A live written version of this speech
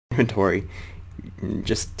inventory.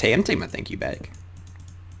 Just I'm taking my thank you back.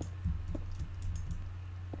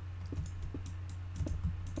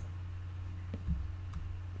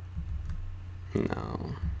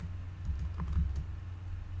 No.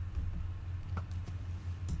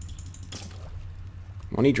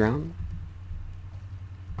 Won't he drown?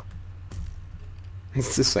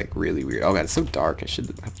 It's just like really weird. Oh god, it's so dark. I should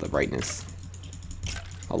have the brightness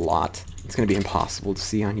a lot. It's gonna be impossible to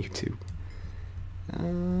see on YouTube.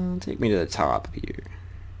 Take me to the top here.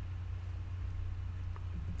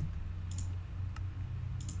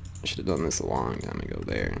 I should have done this a long time ago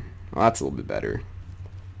there. Well, that's a little bit better.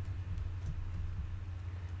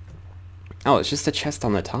 Oh, it's just a chest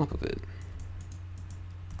on the top of it.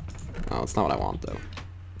 Oh, it's not what I want though.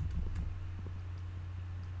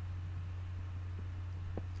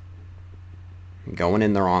 I'm going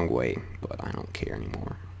in the wrong way, but I don't care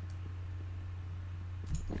anymore.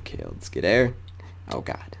 Okay, let's get air. Oh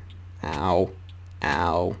god. Ow.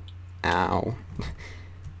 Ow. Ow.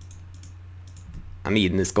 I'm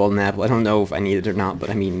eating this golden apple. I don't know if I need it or not, but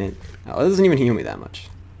I'm eating it. Oh, it doesn't even heal me that much.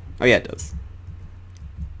 Oh yeah, it does.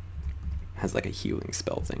 It has like a healing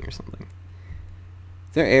spell thing or something.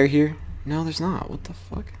 Is there air here? No, there's not. What the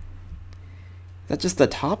fuck? Is that just the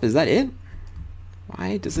top? Is that it?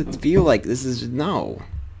 Why does it feel like this is... No.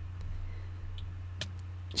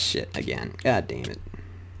 Shit, again. God damn it.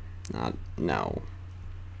 No.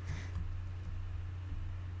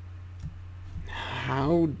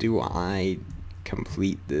 How do I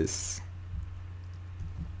complete this?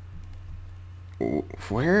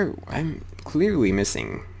 Where... I'm clearly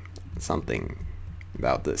missing something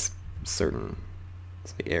about this certain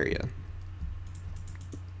area.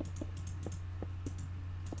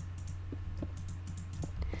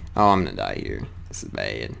 Oh, I'm gonna die here. This is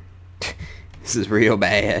bad. This is real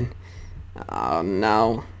bad. Oh,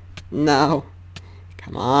 no. No.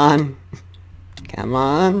 Come on. Come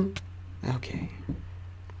on. Okay.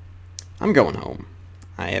 I'm going home.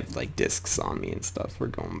 I have, like, discs on me and stuff. We're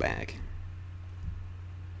going back.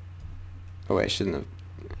 Oh, I shouldn't have...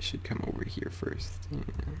 I should come over here first. Yeah.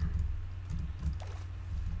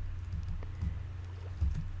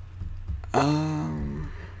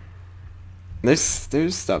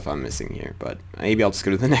 There's stuff I'm missing here, but maybe I'll just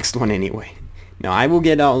go to the next one anyway. No, I will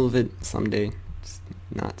get all of it someday. Just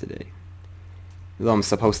not today. Though I'm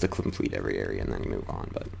supposed to complete every area and then move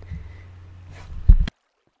on, but...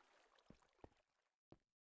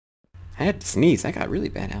 I had to sneeze. I got really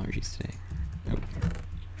bad allergies today. Oh.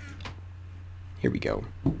 Here we go.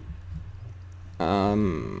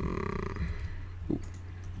 Ooh.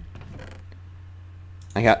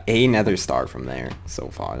 I got a nether star from there so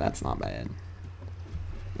far. That's not bad.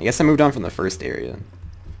 I guess I moved on from the first area.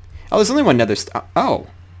 Oh, there's only one nether star. Oh,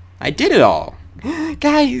 I did it all.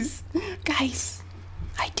 Guys,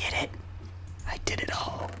 I did it. I did it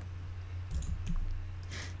all.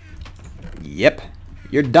 Yep,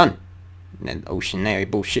 you're done. And oceanary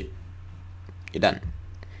bullshit. You're done.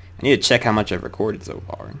 I need to check how much I've recorded so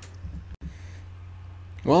far.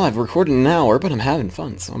 Well, I've recorded an hour, but I'm having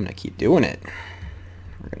fun, so I'm gonna keep doing it.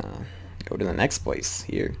 We're gonna go to the next place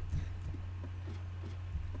here.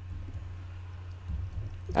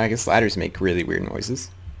 I guess ladders make really weird noises.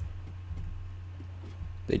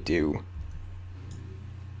 They do.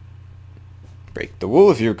 Break the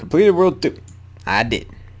wool if you completed World 2. I did.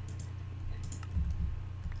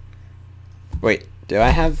 Wait, do I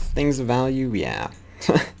have things of value? Yeah.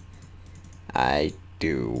 I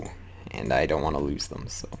do. And I don't want to lose them,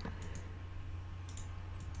 so...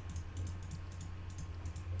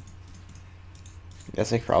 I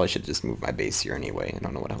guess I probably should just move my base here anyway. I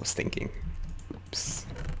don't know what I was thinking. Oops.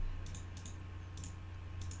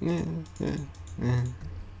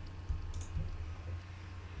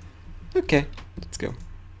 Okay, let's go.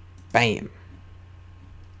 Bam.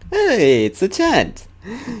 Hey, it's a tent.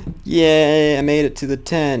 Yay, I made it to the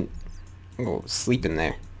tent. Oh, sleep in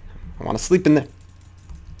there. I want to sleep in there.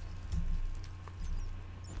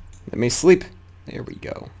 Let me sleep. There we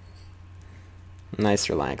go. Nice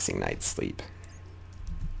relaxing night's sleep.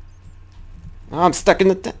 Oh, I'm stuck in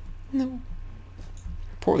the tent. No.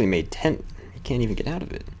 Poorly made tent. You can't even get out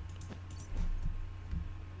of it.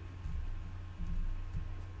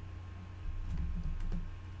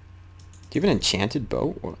 Do you have an enchanted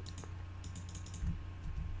bow? What?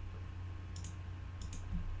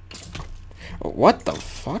 Oh, what the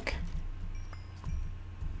fuck?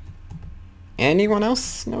 Anyone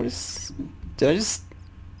else notice? Did I just...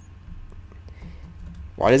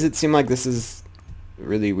 Why does it seem like this is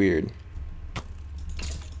really weird?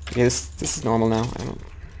 Okay, this is normal now. I don't...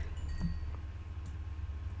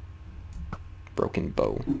 Broken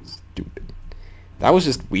bow. Stupid. That was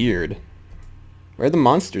just weird. Where are the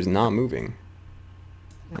monsters not moving?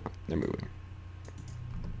 Oh, they're moving.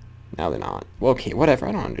 Now they're not. Well, okay, whatever.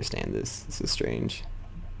 I don't understand this. This is strange.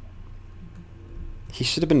 He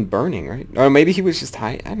should have been burning, right? Or maybe he was just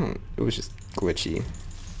high. I don't... It was just glitchy. A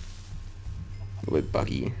little bit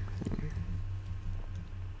buggy.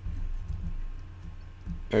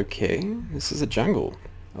 Okay, this is a jungle.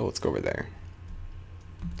 Oh, let's go over there.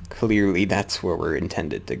 Clearly, that's where we're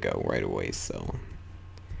intended to go right away, so...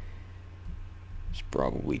 Should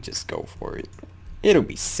probably just go for it. It'll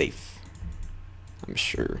be safe. I'm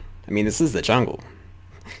sure. I mean, this is the jungle.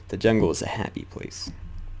 The jungle is a happy place.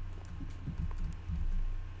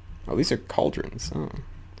 Oh, these are cauldrons. Oh.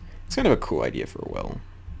 It's kind of a cool idea for a well.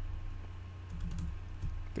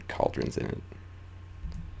 Put cauldrons in it.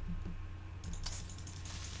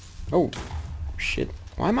 Oh, shit.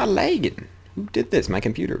 Why am I lagging? Who did this? My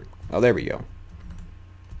computer. Oh, there we go.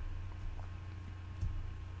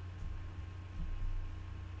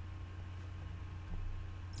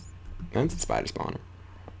 That's a spider spawner.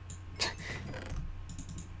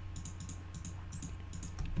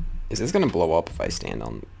 Is this gonna blow up if I stand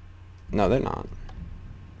on... No, they're not.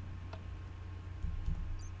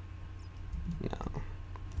 No.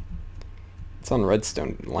 It's on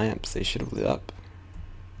redstone lamps. They should have lit up.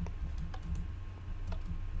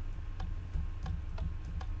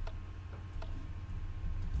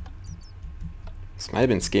 This might have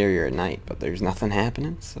been scarier at night, but there's nothing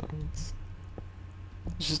happening, so let's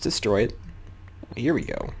just destroy it. Here we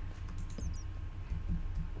go.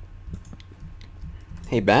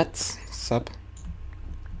 Hey bats, sup?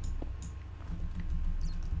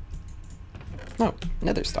 Oh,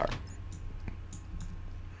 nether star.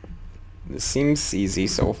 This seems easy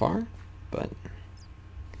so far, but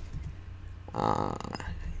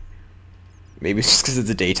maybe it's just because it's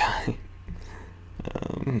the daytime.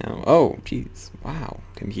 No. Oh, jeez. Wow.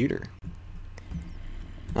 Computer.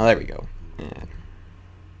 Oh, there we go. Yeah.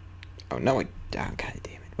 Oh, no. Oh, God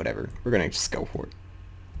damn it. Whatever. We're gonna just go for it.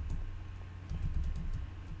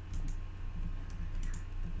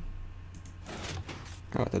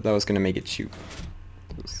 Oh, I thought that was gonna make it shoot.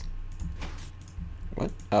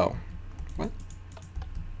 What? Oh. What?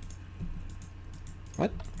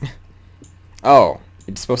 What? Oh.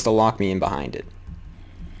 It's supposed to lock me in behind it.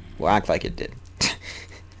 Well, act like it did.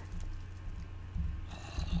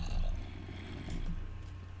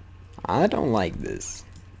 I don't like this.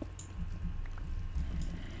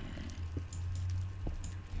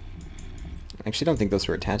 I actually don't think those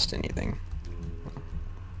were attached to anything.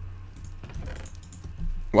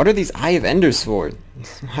 What are these Eye of Enders for?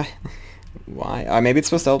 Why? Maybe it's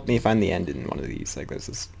supposed to help me find the end in one of these. Like there's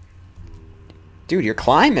this... Dude, you're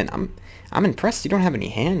climbing! I'm impressed you don't have any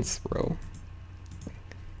hands, bro.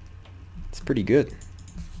 It's pretty good.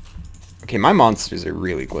 Okay, my monsters are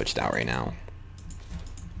really glitched out right now.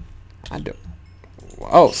 I don't...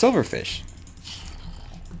 Oh, silverfish.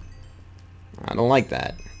 I don't like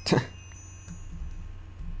that.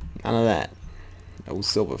 None of that. No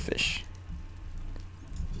silverfish.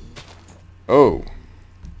 Oh.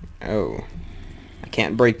 Oh. I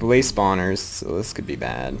can't break blaze spawners, so this could be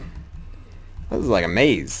bad. This is like a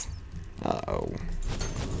maze. Uh-oh.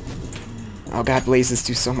 Oh god, blazes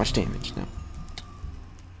do so much damage. No.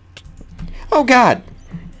 Oh god!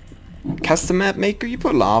 Custom map maker, you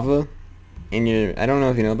put lava in your... I don't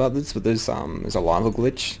know if you know about this, but there's a lava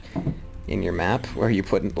glitch in your map where you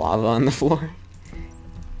put lava on the floor.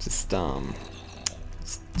 Just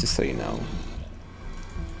so you know.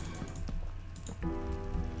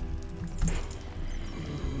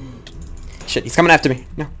 Shit, he's coming after me.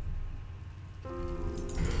 No.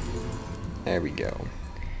 There we go.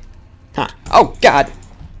 Huh. Oh god!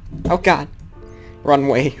 Oh god! Run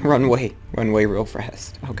away, run away, run away real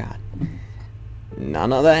fast. Oh god.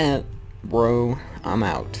 None of that, bro. I'm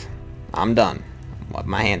out. I'm done. I'm wiping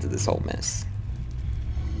my hands of this whole mess.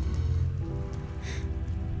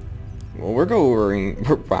 Well, we're going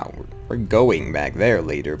back there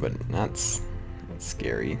later, but that's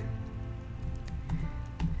scary.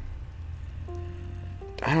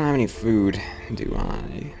 I don't have any food, do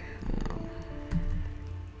I?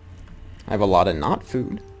 I have a lot of not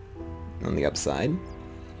food on the upside.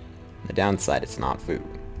 The downside, it's not food.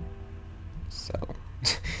 So.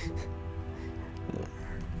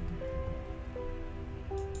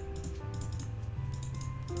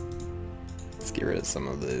 Let's get rid of some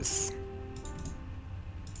of this.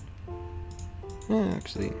 Yeah,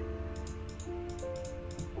 actually.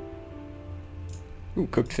 Ooh,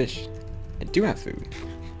 cooked fish. I do have food.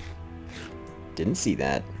 Didn't see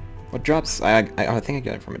that. What drops? I think I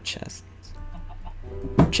got it from a chest.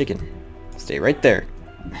 Chicken. Stay right there.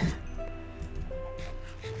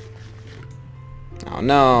 Oh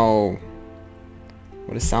no!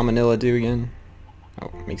 What does salmonella do again?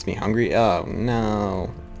 Oh, it makes me hungry? Oh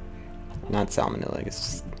no. Not salmonella, it's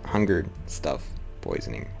just hunger stuff.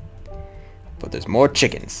 Poisoning. But there's more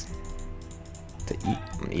chickens to eat.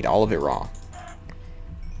 I'm gonna eat all of it raw.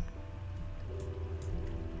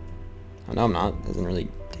 Oh no, I'm not. It doesn't really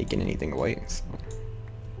take anything away, so.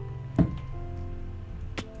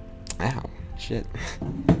 Ow. Shit.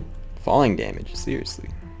 Falling damage, seriously.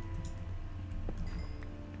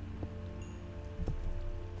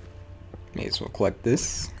 May as well collect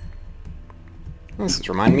this. Oh, this is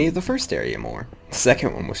reminding me of the first area more. The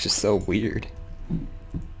second one was just so weird.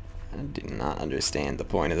 I did not understand the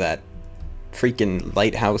point of that freaking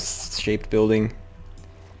lighthouse-shaped building.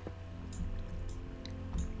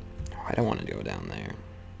 Oh, I don't want to go down there.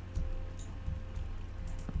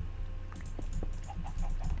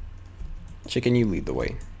 Chicken, you lead the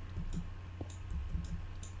way.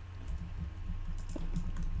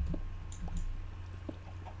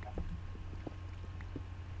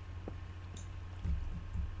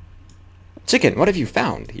 Chicken, what have you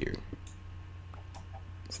found here?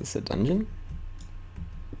 Is this a dungeon?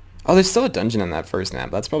 Oh, there's still a dungeon in that first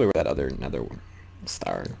map. That's probably where that other nether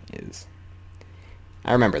star is.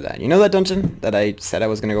 I remember that. You know that dungeon that I said I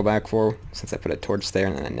was going to go back for since I put a torch there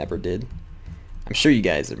and then I never did? I'm sure you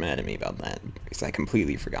guys are mad at me about that because I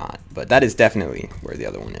completely forgot. But that is definitely where the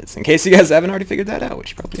other one is. In case you guys haven't already figured that out,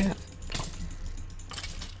 which you probably have.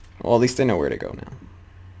 Well, at least I know where to go now.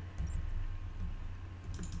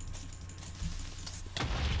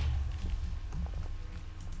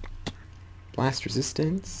 Blast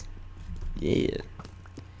resistance? Yeah.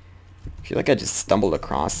 I feel like I just stumbled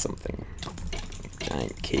across something.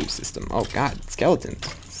 Giant cave system. Oh god, skeletons.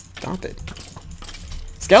 Stop it.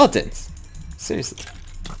 Skeletons! Seriously.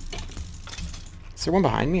 Is there one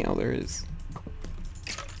behind me? Oh, there is.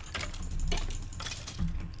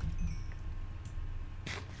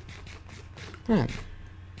 Huh.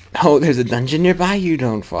 Oh, there's a dungeon nearby? You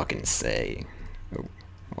don't fucking say.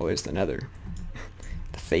 Oh, there's the nether.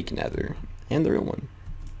 The fake nether. And the real one.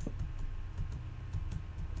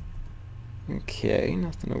 Okay,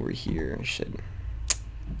 nothing over here. I should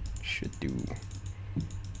do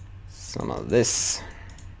some of this.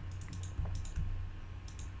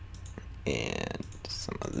 And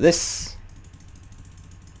some of this.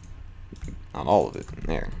 Not all of it.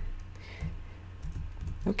 There.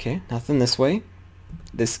 Okay, nothing this way.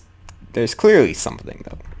 There's clearly something,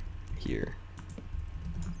 though, here.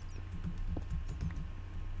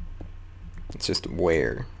 It's just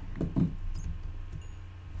where.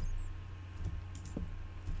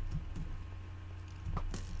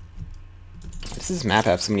 Does this map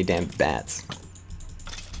have so many damn bats?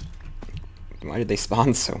 Why did they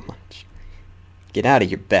spawn so much? Get out of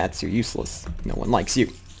here, bats. You're useless. No one likes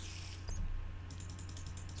you.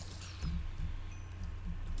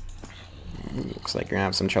 Looks like you're gonna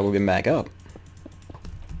have some trouble getting back up.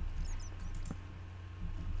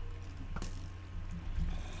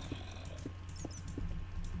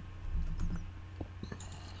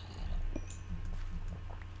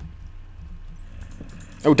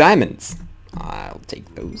 Oh, diamonds! I'll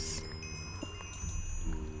take those.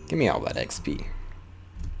 Give me all that XP.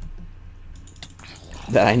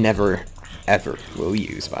 That I never, ever will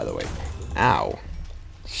use, by the way. Ow.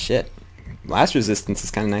 Shit. Blast resistance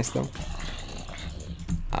is kind of nice, though.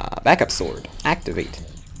 Backup sword. Activate.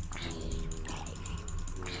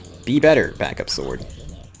 Be better, backup sword.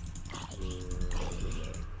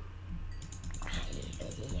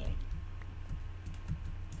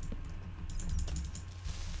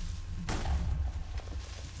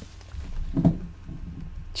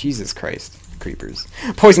 Jesus Christ. Creepers.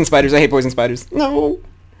 Poison spiders. I hate poison spiders. No.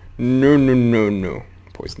 No, no, no, no.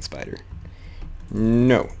 Poison spider.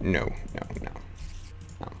 No, no, no, no.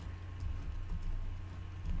 No.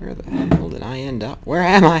 Where the hell did I end up? Where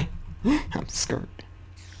am I? I'm scared.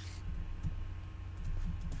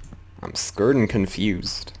 I'm scared and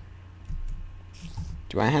confused.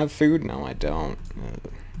 Do I have food? No, I don't.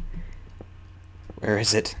 Where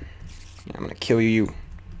is it? Yeah, I'm gonna kill you.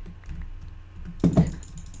 Do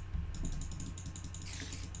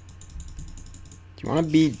you want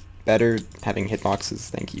to be better having hitboxes?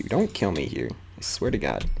 Thank you. Don't kill me here. I swear to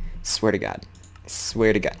God. I swear to God. I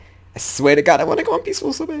swear to God. I swear to God. I want to go on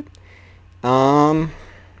peaceful so bad. Am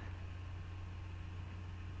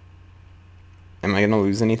I gonna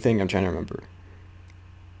lose anything? I'm trying to remember.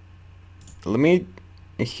 Let me...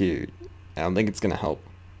 Here. I don't think it's gonna help.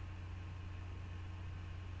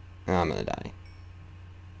 I'm gonna die.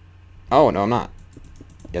 Oh, no, I'm not.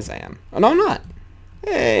 Yes, I am. Oh, no, I'm not.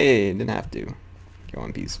 Hey, didn't have to. Go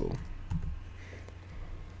on peaceful.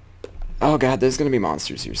 Oh god, there's gonna be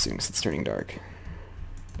monsters here soon because it's turning dark.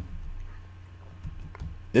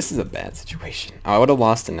 This is a bad situation. Oh, I would have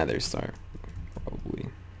lost a nether star. Probably.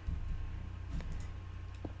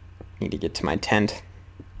 Need to get to my tent.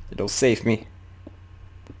 It'll save me.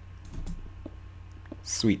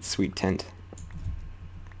 Sweet, sweet tent.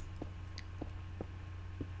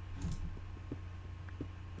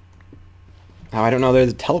 Oh, I don't know where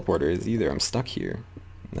the teleporter is either. I'm stuck here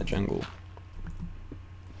in the jungle.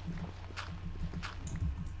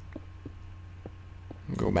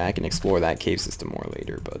 Go back and explore that cave system more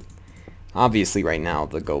later, but obviously right now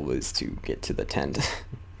the goal is to get to the tent.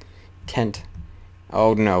 Tent.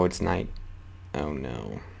 Oh no, it's night. Oh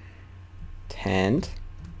no. Tent?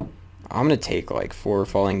 I'm gonna take like 4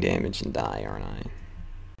 falling damage and die, aren't I?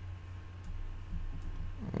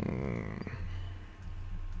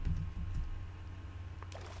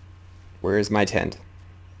 Where is my tent?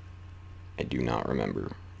 I do not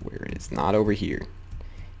remember where it is. Not over here.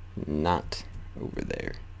 Not over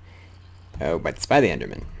there. Oh, but it's by the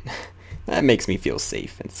Enderman. That makes me feel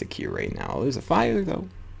safe and secure right now. There's a fire though.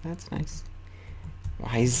 That's nice.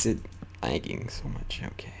 Why is it lagging so much?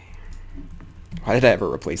 Okay. Why did I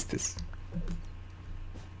ever replace this?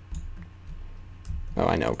 Oh,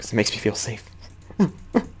 I know, because it makes me feel safe. There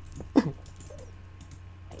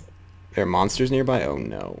are monsters nearby? Oh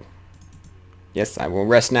no. Yes, I will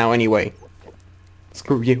rest now anyway.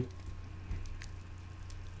 Screw you.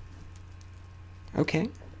 Okay.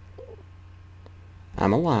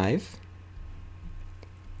 I'm alive.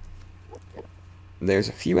 There's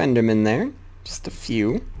a few Endermen there. Just a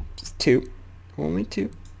few. Just 2. Only 2.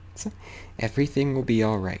 So everything will be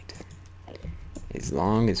alright. As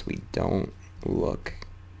long as we don't look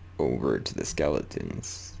over to the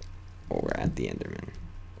skeletons or at the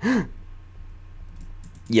Enderman.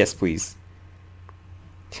 Yes, please.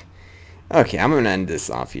 Okay, I'm going to end this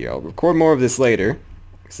off here. I'll record more of this later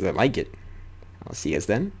because I like it. I'll see you guys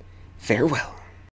then. Farewell.